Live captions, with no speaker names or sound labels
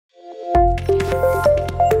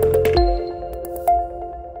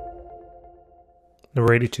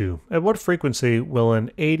Number 82. At what frequency will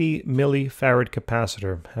an 80 millifarad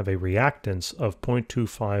capacitor have a reactance of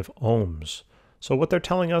 0.25 ohms? So what they're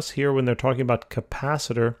telling us here when they're talking about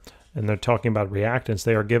capacitor and they're talking about reactance,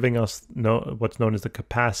 they are giving us what's known as the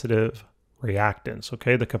capacitive reactance.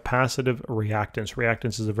 Okay, the capacitive reactance.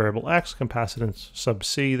 Reactance is a variable x, capacitance sub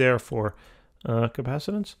c there for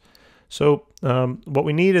capacitance. So what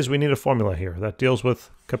we need a formula here that deals with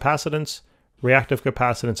capacitance, reactive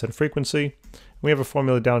capacitance, and frequency. We have a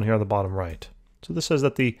formula down here on the bottom right. So this says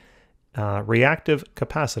that the reactive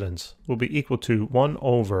capacitance will be equal to 1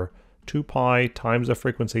 over 2 pi times the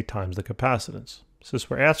frequency times the capacitance. Since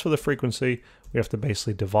we're asked for the frequency, we have to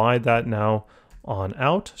basically divide that now on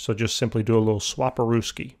out. So just simply do a little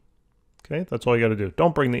swapperooski. Okay, that's all you got to do.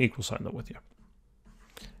 Don't bring the equal sign though with you.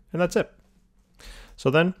 And that's it. So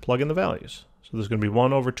then plug in the values. So there's going to be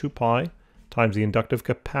 1 over 2 pi times the inductive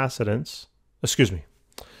capacitance. Excuse me.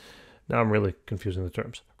 Now I'm really confusing the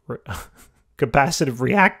terms. Capacitive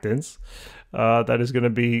reactance, that is going to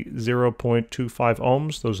be 0.25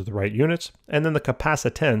 ohms. Those are the right units. And then the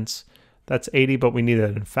capacitance, that's 80, but we need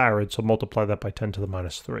that in farad, so multiply that by 10 to the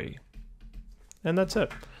minus 3. And that's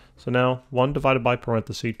it. So now 1 divided by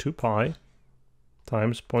parenthesis 2 pi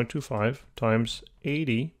times 0.25 times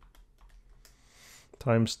 80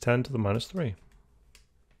 times 10 to the minus 3.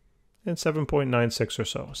 And 7.96 or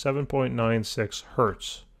so. 7.96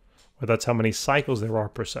 hertz. Well, that's how many cycles there are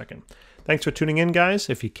per second. Thanks for tuning in, guys.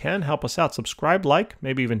 If you can, help us out. Subscribe, like,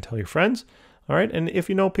 maybe even tell your friends. All right, and if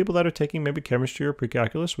you know people that are taking maybe chemistry or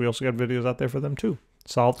pre-calculus, we also got videos out there for them too.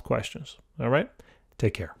 Solved questions. All right,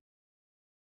 take care.